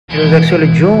It was actually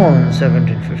June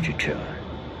 1752.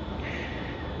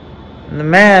 The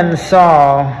man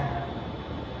saw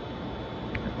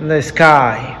the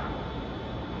sky.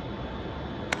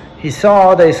 He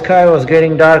saw the sky was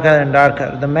getting darker and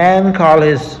darker. The man called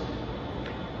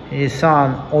his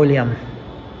son William.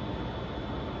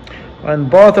 When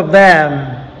both of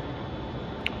them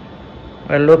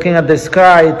were looking at the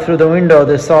sky through the window,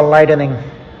 they saw lightning.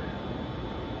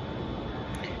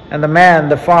 And the man,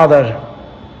 the father,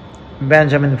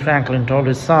 Benjamin Franklin, told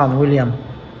his son William,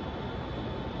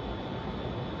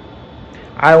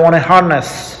 I want to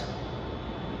harness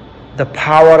the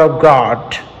power of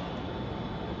God,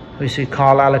 which we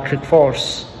call electric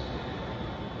force.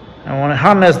 I want to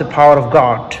harness the power of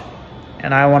God,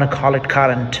 and I want to call it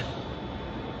current.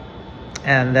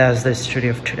 And that's the study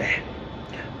of today.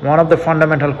 One of the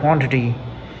fundamental quantity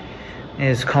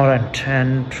is current,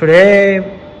 and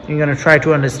today we're going to try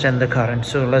to understand the current.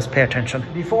 So let's pay attention.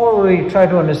 Before we try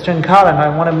to understand current, I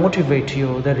want to motivate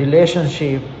you the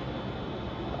relationship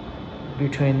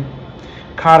between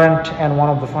current and one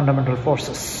of the fundamental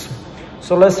forces.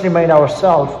 So let's remind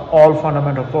ourselves all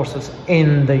fundamental forces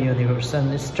in the universe,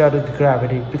 and start with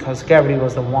gravity, because gravity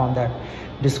was the one that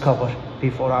discovered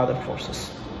before other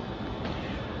forces.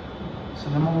 So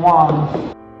number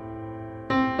one,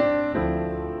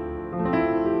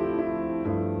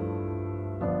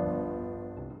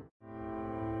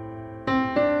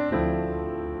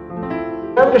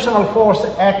 gravitational force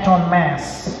act on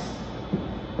mass.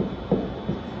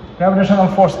 Gravitational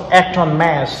force act on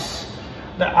mass.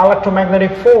 The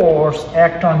electromagnetic force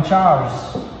act on charge.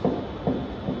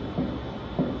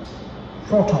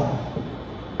 Proton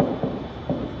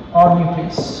or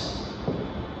nucleus.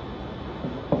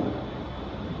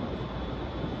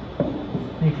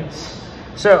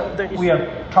 So we are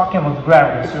talking about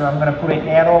gravity. So I'm going to put an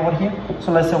arrow over here.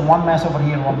 So let's say one mass over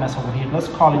here, one mass over here. Let's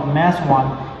call it mass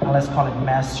 1 and let's call it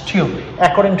mass 2.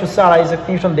 According to Sir Isaac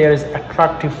Newton, there is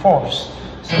attractive force.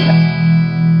 So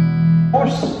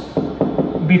force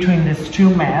between these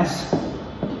two mass.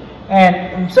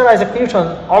 And Sir Isaac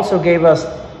Newton also gave us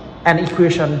an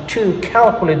equation to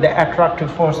calculate the attractive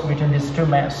force between these two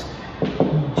mass.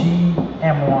 G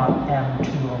m1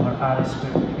 m2 over r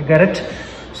squared. You get it?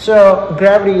 So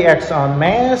gravity acts on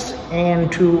mass,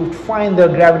 and to find the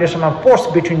gravitational force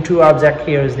between two objects,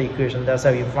 here is the equation. That's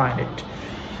how you find it.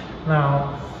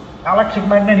 Now,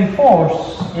 electromagnetic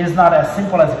force is not as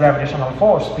simple as gravitational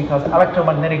force, because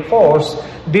electromagnetic force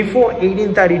before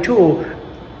 1832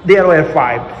 there were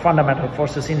 5 fundamental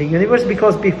forces in the universe,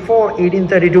 because before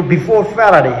 1832, before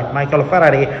Faraday, Michael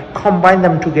Faraday combined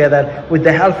them together with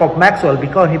the help of Maxwell,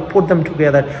 because he put them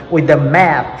together with the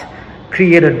math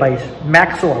created by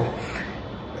Maxwell.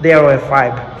 There were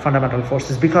 5 fundamental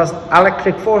forces, because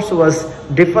electric force was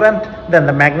different than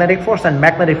the magnetic force, and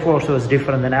magnetic force was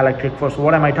different than electric force.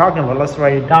 What am I talking about? Let's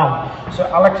write it down. So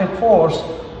electric force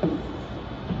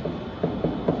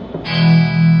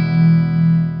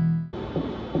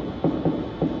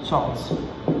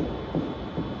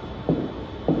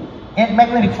and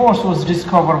magnetic force was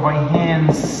discovered by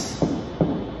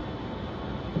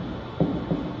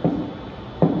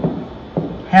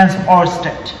Hans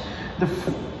Ørsted, the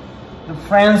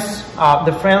French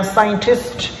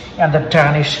scientist and the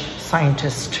Danish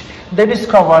scientist. He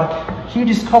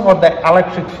discovered the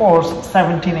electric force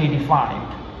 1785.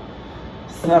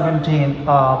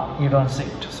 You don't see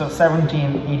it. So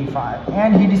 1785,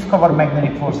 and he discovered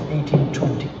magnetic force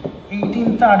 1820.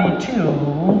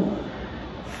 1832,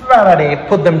 Faraday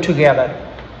put them together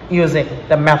using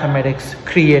the mathematics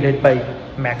created by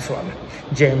Maxwell,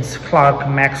 James Clerk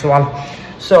Maxwell.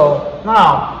 So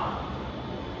now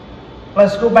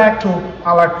let's go back to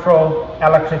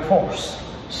electric force.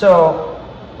 So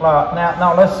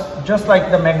now let's, just like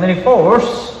the magnetic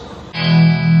force,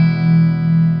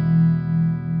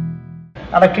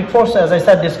 electric force, as I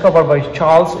said, discovered by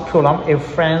Charles Coulomb, a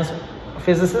French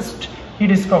physicist. He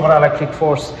discovered electric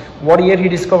force. What year he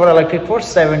discovered electric force?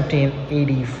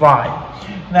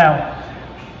 1785. Now,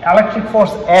 electric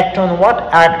force act on what?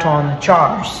 Act on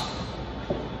charge.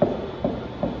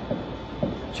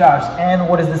 Charge. And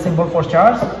what is the symbol for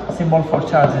charge? Symbol for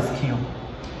charge is Q.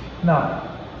 Now,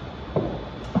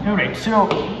 alright, so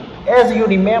as you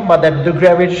remember that the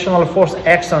gravitational force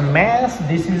acts on mass,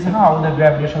 this is how the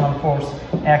gravitational force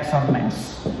acts on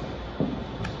mass.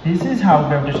 This is how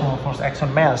gravitational force acts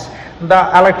on mass.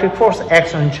 The electric force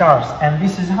acts on charge, and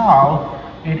this is how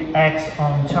it acts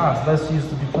on charge. Let's use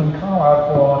the different color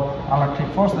for electric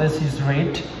force. Let's use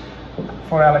red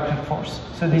for electric force.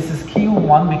 So this is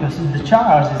Q1 because the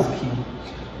charge is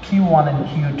Q1 and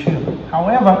Q2.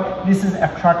 However, this is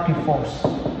attractive force.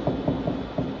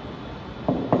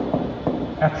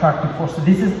 attractive force. So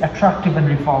this is attractive and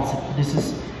repulsive. This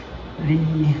is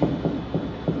repulsive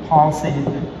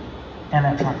and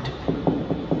attractive.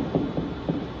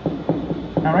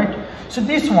 All right. So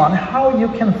this one, how you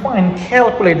can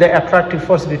calculate the attractive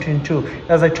force between two.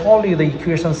 As I told you, the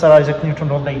equation Sir Isaac Newton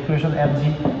wrote the equation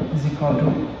Mg is equal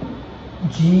to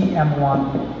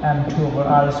Gm1 m2 over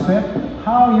r squared.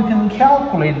 How you can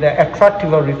calculate the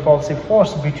attractive or repulsive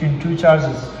force between two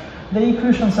charges? The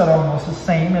equations are almost the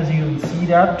same, as you will see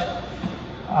that.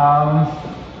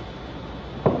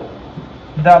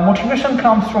 The motivation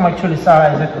comes from actually Sir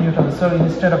Isaac Newton. So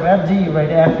instead of Fg, you write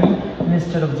Fe.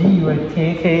 Instead of G, you write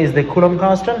K. K is the Coulomb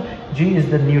constant. G is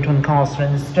the Newton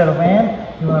constant. Instead of M,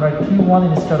 you want to write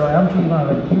Q1. Instead of M2, you want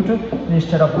to write Q2.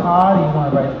 Instead of R, you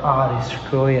want to write R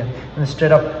squared.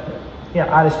 Instead of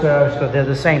R squared, they're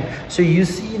the same. So you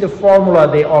see the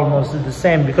formula, they almost the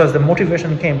same because the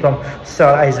motivation came from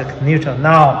Sir Isaac Newton.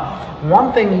 Now,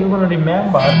 one thing you want to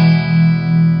remember,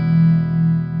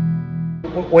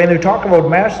 when we talk about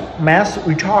mass,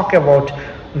 we talk about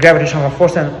gravitational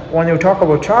force, and when you talk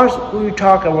about charge, we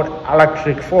talk about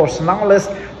electric force. Now let's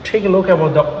take a look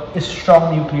about the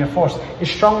strong nuclear force. A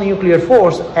strong nuclear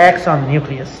force acts on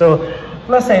nucleus. So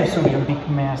let's say sodium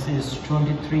mass is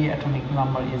 23, atomic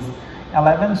number is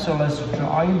 11. So let's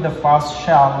draw the first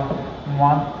shell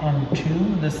 1 and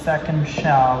 2. The second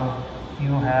shell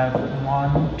you have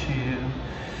 1, 2,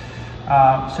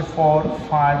 so 4,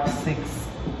 5, 6,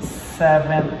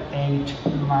 7, 8,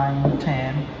 9,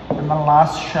 10, and the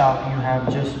last shell you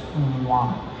have just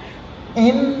 1.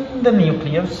 In the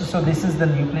nucleus, so this is the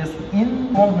nucleus,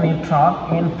 in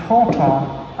neutron, in proton,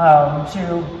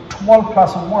 so 12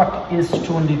 plus what is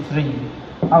 23?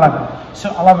 11.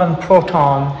 So 11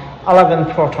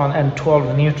 proton and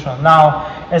 12 neutron. Now,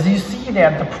 as you see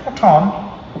that the proton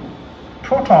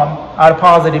are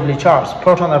positively charged.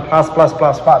 Proton are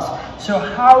plus. So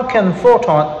how can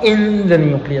proton in the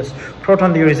nucleus?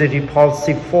 Proton, there is a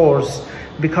repulsive force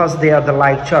because they are the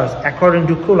like charge. According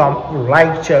to Coulomb,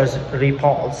 like charge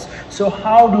repulse. So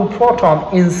how do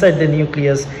proton inside the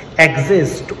nucleus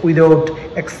exist without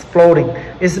exploding?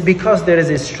 It's because there is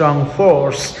a strong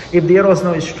force. If there was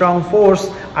no strong force,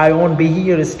 I won't be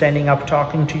here standing up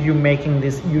talking to you, making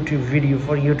this YouTube video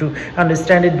for you to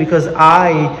understand it, because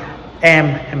I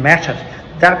am matter.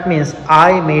 That means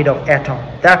I made of atom.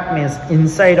 That means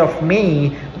inside of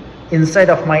me, inside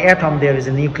of my atom, there is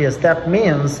a nucleus. That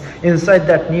means inside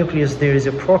that nucleus there is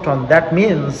a proton. That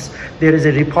means there is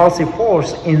a repulsive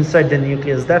force inside the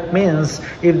nucleus. That means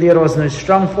if there was no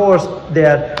strong force,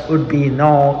 there would be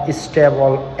no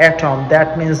stable atom.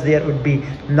 That means there would be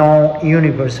no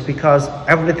universe, because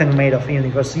everything made of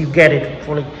universe. You get it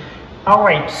fully? All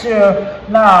right, so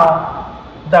now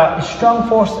the strong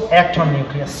force acts on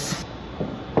nucleus.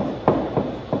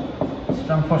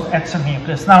 Strong force acts on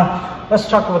nucleus. Now let's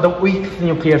talk about the weak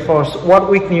nuclear force. What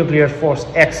weak nuclear force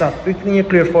acts on? Weak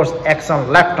nuclear force acts on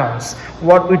leptons.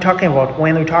 What we're talking about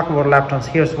when we talk about leptons,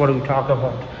 here's what we talk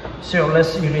about. So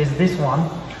let's erase this one.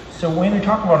 So when we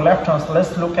talk about leptons,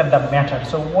 let's look at the matter.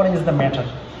 So what is the matter?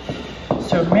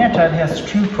 So matter has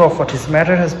two properties.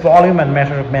 Matter has volume and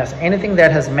matter of mass. Anything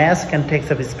that has mass can take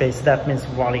up space. That means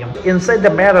volume. Inside the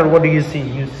matter, what do you see?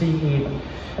 You see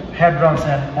hadrons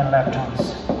and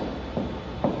leptons.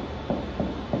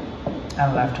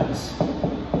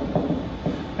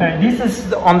 This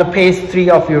is on the page 3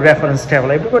 of your reference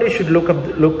table. Everybody should look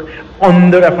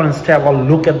on the reference table.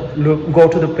 Go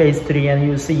to the page 3, and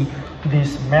you see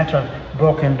this matter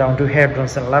broken down to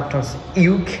hadrons and leptons.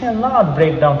 You cannot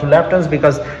break down to leptons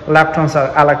because leptons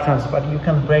are electrons, but you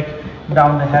can break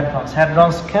down the hadrons.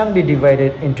 Hadrons can be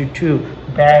divided into two: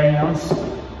 baryons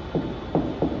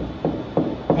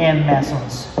and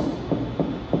mesons.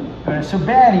 So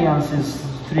baryons is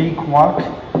 3 quark,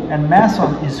 and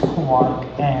meson is quark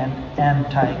and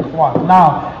anti-quark.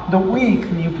 Now, the weak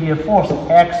nuclear force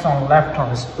acts on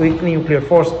leptons. Weak nuclear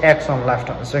force acts on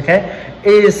leptons. Okay,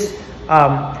 is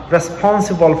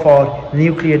responsible for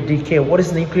nuclear decay. What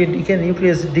is nuclear decay?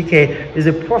 Nuclear decay is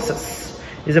a process.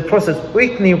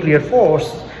 Weak nuclear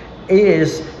force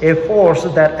is a force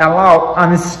that allows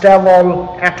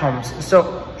unstable atoms.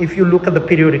 So if you look at the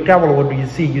periodic table, what do you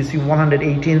see? You see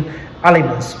 118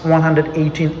 elements,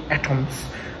 118 atoms.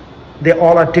 They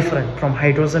all are different, from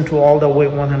hydrogen to all the way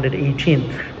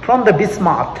 118. From the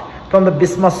bismuth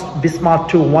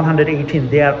to 118,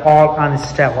 they are all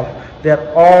unstable. They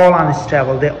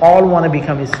all want to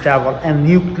become stable, and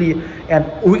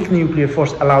weak nuclear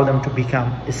force allow them to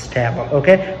become stable.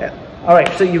 Okay, all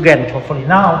right. So you get it hopefully.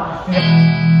 Now,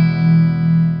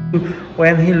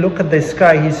 when he looked at the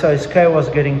sky, he saw the sky was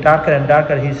getting darker and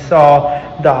darker. He saw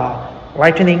the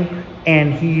lightning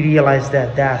and he realized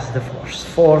that that's the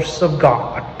force of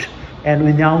God, and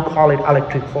we now call it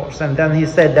electric force. And then he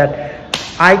said that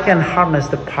I can harness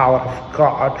the power of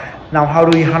God. Now, how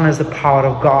do we harness the power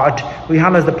of God? We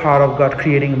harness the power of God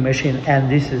creating a machine, and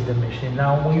this is the machine.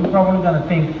 Now, you're probably going to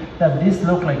think that this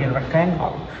looks like a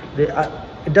rectangle.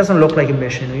 It doesn't look like a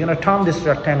machine. We're going to turn this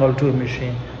rectangle to a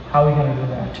machine. How are we going to do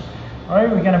that? All right,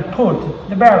 we're going to put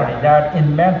the battery that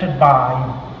invented by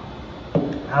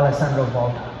Alessandro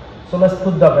Volta. So let's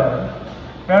put the battery.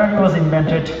 Battery was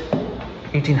invented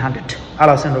 1800.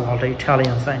 Alessandro Volta,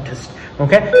 Italian scientist.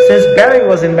 Okay, since battery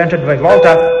was invented by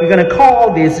Volta, we're going to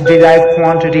call this derived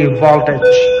quantity voltage.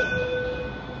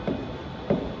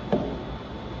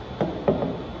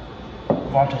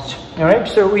 Voltage. All right,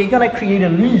 so we're going to create a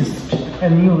list, a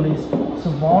new list. So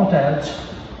voltage,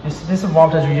 this is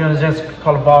voltage, we just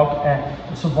call volt.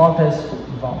 So voltage,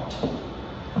 volt.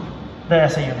 The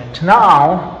SI unit.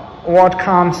 Now, what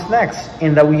comes next?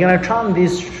 In that we're going to turn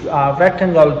this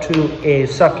rectangle to a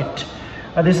circuit.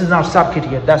 This is not circuit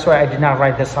yet, that's why I did not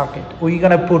write the circuit. We're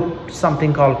going to put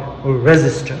something called a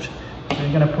resistor. So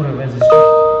we're going to put a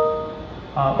resistor.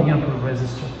 We're going to put a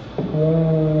resistor.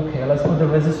 Okay, let's put the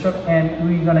resistor, and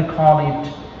we're going to call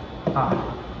it R.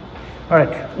 All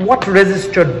right, what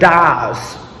resistor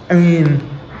does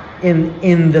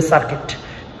in the circuit?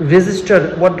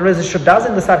 What resistor does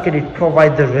in the circuit, it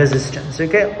provides the resistance.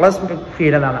 Okay, let's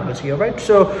create an analogy here, right?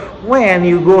 So when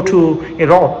you go to a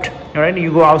road, all right,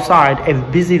 you go outside a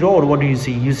busy road, what do you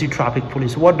see? You see traffic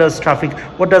police. What does a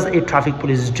traffic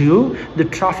police do? The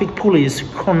traffic police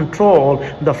control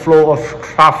the flow of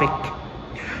traffic.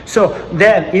 So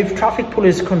then if traffic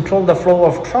police control the flow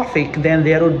of traffic, then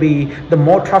there would be, the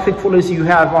more traffic police you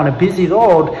have on a busy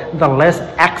road, the less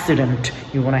accident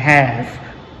you're going to have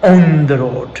on the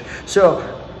road. So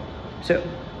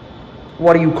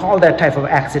what do you call that type of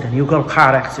accident? You call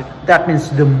car accident. That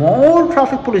means the more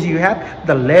traffic police you have,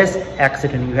 the less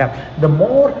accident you have. The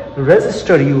more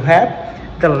resistor you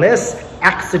have, the less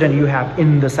accident you have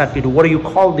in the circuit. What do you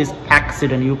call this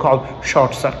accident? You call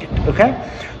short circuit. Okay,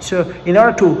 so in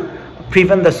order to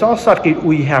prevent the short circuit,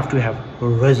 we have to have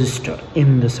resistor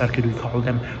in the circuit. We call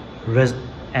them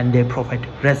and they provide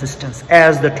resistance.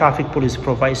 As the traffic police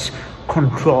provides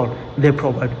control, they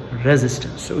provide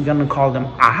resistance. So we're going to call them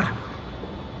R.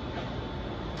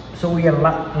 So we are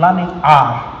learning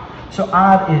R. So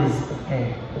R is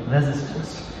a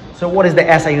resistance. So what is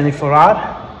the SI unit for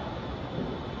R?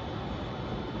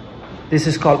 This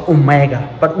is called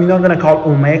omega, but we're not going to call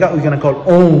omega, we're going to call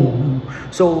ohm.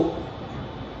 So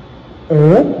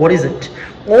ohm, what is it?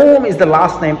 Ohm is the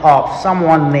last name of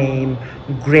someone named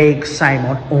Greg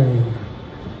Simon Ohm.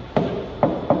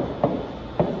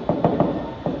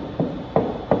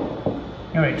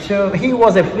 Alright, so he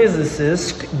was a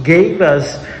physicist, gave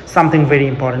us something very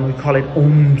important. We call it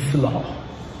Ohm's law.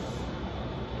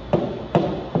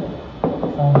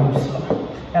 Ohm's law.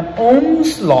 And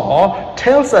Ohm's law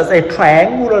tells us a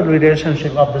triangular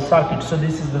relationship of the circuit. So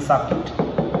this is the circuit.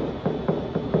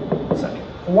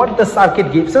 What the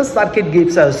circuit gives us? Circuit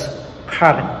gives us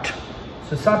current.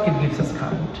 So circuit gives us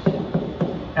current.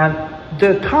 And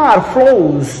the car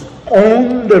flows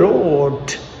on the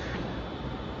road.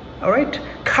 Alright?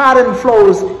 Current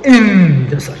flows in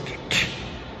the circuit.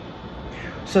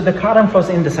 So the current flows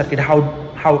in the circuit.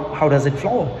 How does it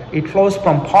flow? It flows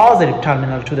from positive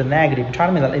terminal to the negative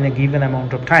terminal in a given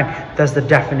amount of time. That's the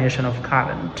definition of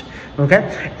current. Okay?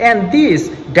 And this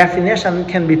definition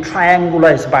can be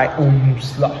triangularized by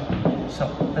Ohm's law. So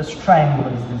let's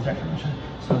triangulate this definition.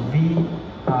 So V,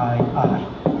 I, R.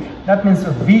 That means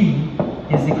V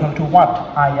is equal to what?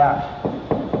 IR.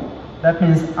 That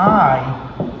means I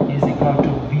is equal to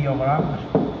V over R.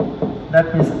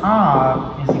 That means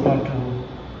R is equal to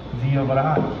V over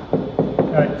I.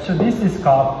 Alright, so this is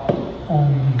called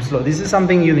Ohm's law. This is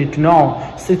something you need to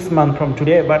know 6 months from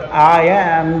today, but I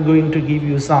am going to give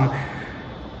you some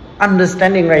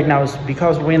understanding right now,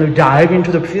 because when you dive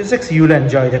into the physics, you'll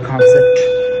enjoy the concept.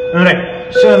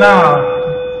 Alright, so now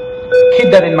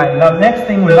keep that in mind. The next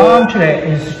thing we learn today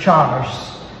is charge,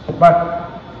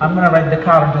 but I'm going to write the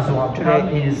current as well.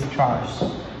 Today is charge,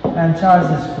 and charge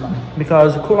is Coulomb,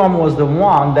 because Coulomb was the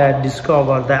one that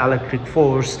discovered the electric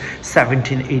force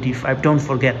 1785. Don't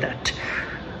forget that.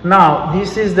 Now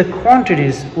this is the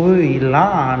quantities we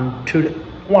learned today.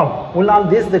 Well, we learned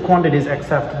the quantities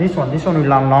except this one. This one we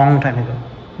learned long time ago.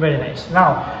 Very nice.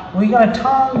 Now we're going to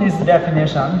turn this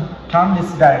definition, turn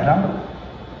this diagram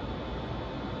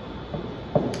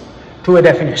to a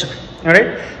definition. All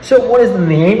right. So what is the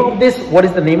name of this? What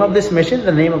is the name of this machine?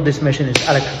 The name of this machine is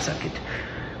electric circuit.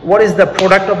 What is the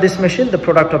product of this machine? The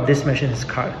product of this machine is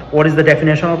current. What is the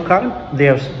definition of current?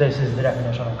 This is the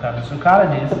definition of current. So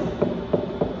current is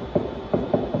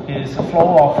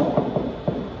flow of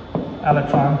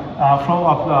electron,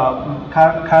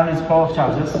 current is flow of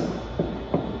charges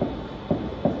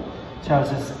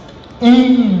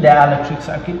in the electric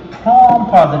circuit from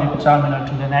positive terminal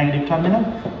to the negative terminal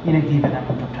in a given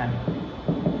amount of time.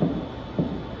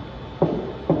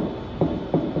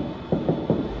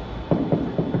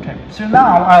 Okay, so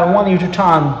now I want you to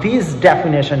turn this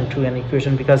definition to an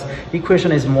equation, because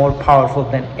equation is more powerful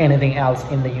than anything else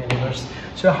in the universe.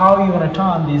 So how are you going to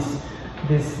turn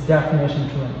this definition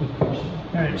to an equation?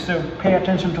 All right, so pay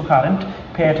attention to current,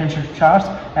 pay attention to charge,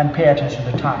 and pay attention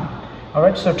to time. All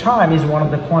right, so time is one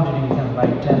of the quantity we can write,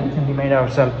 and we can remind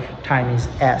ourselves time is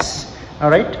S. All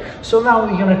right, so now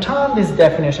we're going to turn this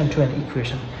definition to an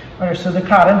equation. All right, so the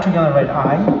current, we're going to write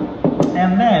I,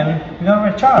 and then we're going to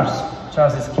write charge.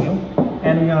 Charge is Q,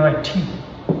 and we're going to write T.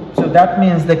 So that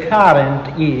means the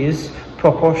current is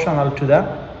proportional to the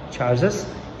charges,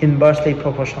 inversely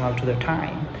proportional to the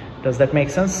time. Does that make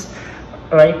sense?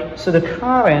 All right, so the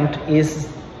current is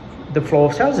the flow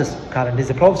of charges. Current is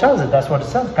the flow of charges. That's what it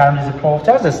says. Current is the flow of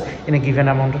charges in a given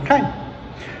amount of time.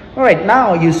 All right,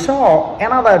 now you saw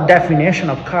another definition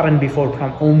of current before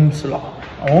from Ohm's law.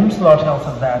 Ohm's law tells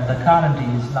us that the current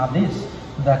is not this.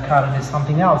 The current is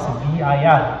something else,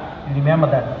 VIR. You remember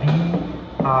that,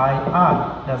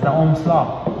 VIR. That's the Ohm's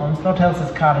law. Ohm's law tells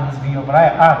us current is V over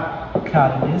R.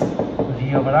 Current is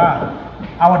V over R.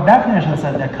 Our definition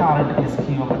says that current is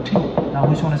Q over T. Now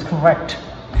which one is correct?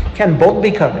 Can both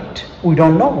be correct? We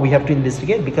don't know. We have to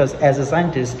investigate, because as a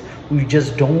scientist, we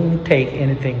just don't take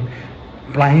anything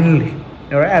blindly.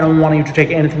 All right? I don't want you to take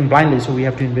anything blindly, so we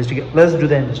have to investigate. Let's do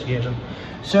the investigation.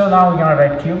 So now we're going to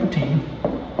write Q over T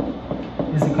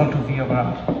is equal to V over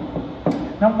R.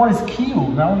 Now what is Q?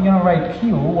 Now we're going to write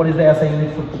Q. What is the SI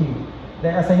unit for Q?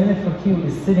 The SI unit for Q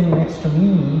is sitting next to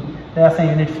me. The SI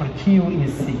unit for Q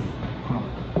is C.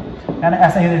 And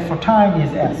SI unit for time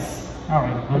is S. All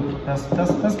right, good.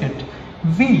 That's good.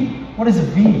 V. What is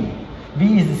V?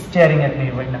 V is staring at me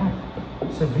right now.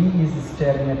 So V is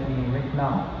staring at me right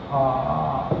now.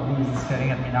 V is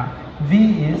staring at me now.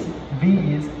 V is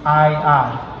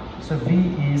IR. So V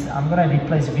is, I'm gonna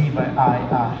replace V by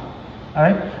IR. All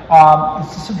right.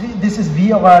 So this is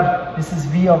V over R. This is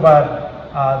V over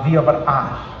R.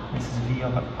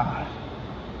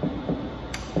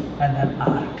 And then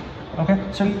R. Okay.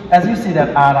 So as you see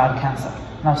that R cancel.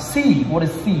 Now C, what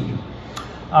is C?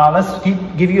 Let's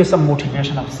give you some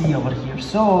motivation of C over here.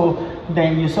 So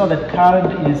then you saw that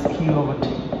current is Q over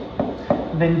T.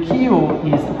 Then Q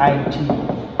is IT.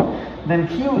 Then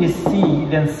Q is C.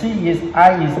 Then C is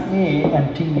I is A,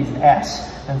 and T is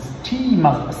S. And C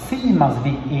must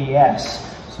be AS.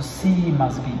 So C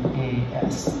must be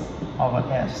AS over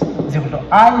S is equal to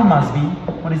I must be,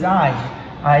 what is I?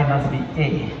 I must be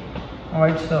A. All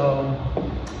right, so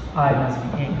I must be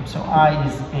A. So I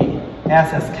is A.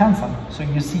 S is cancelled. So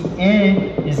you see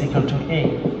A is equal to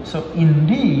A. So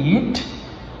indeed,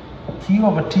 Q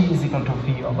over T is equal to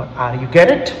V over R. You get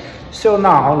it? So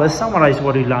now let's summarize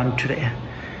what we learned today.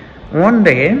 One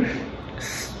day,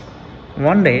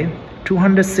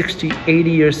 280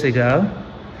 years ago,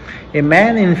 a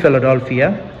man in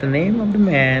Philadelphia, the name of the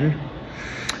man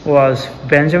was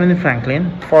Benjamin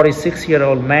Franklin,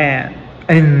 46-year-old man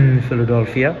in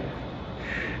Philadelphia.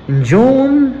 In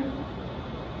June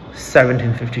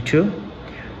 1752,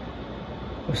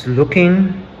 was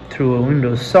looking through a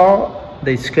window, saw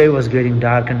the sky was getting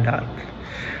dark and dark.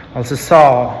 Also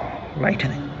saw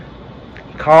lightning.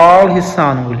 He called his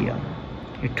son William.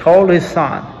 He told his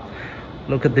son,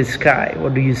 look at the sky.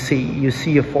 What do you see? You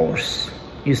see a force.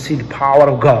 You see the power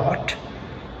of God.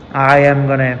 I am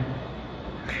going to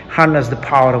harness the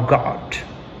power of God.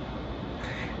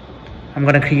 I'm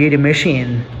going to create a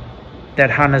machine that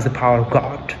harnesses the power of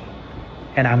God.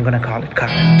 And I'm going to call it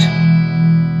current.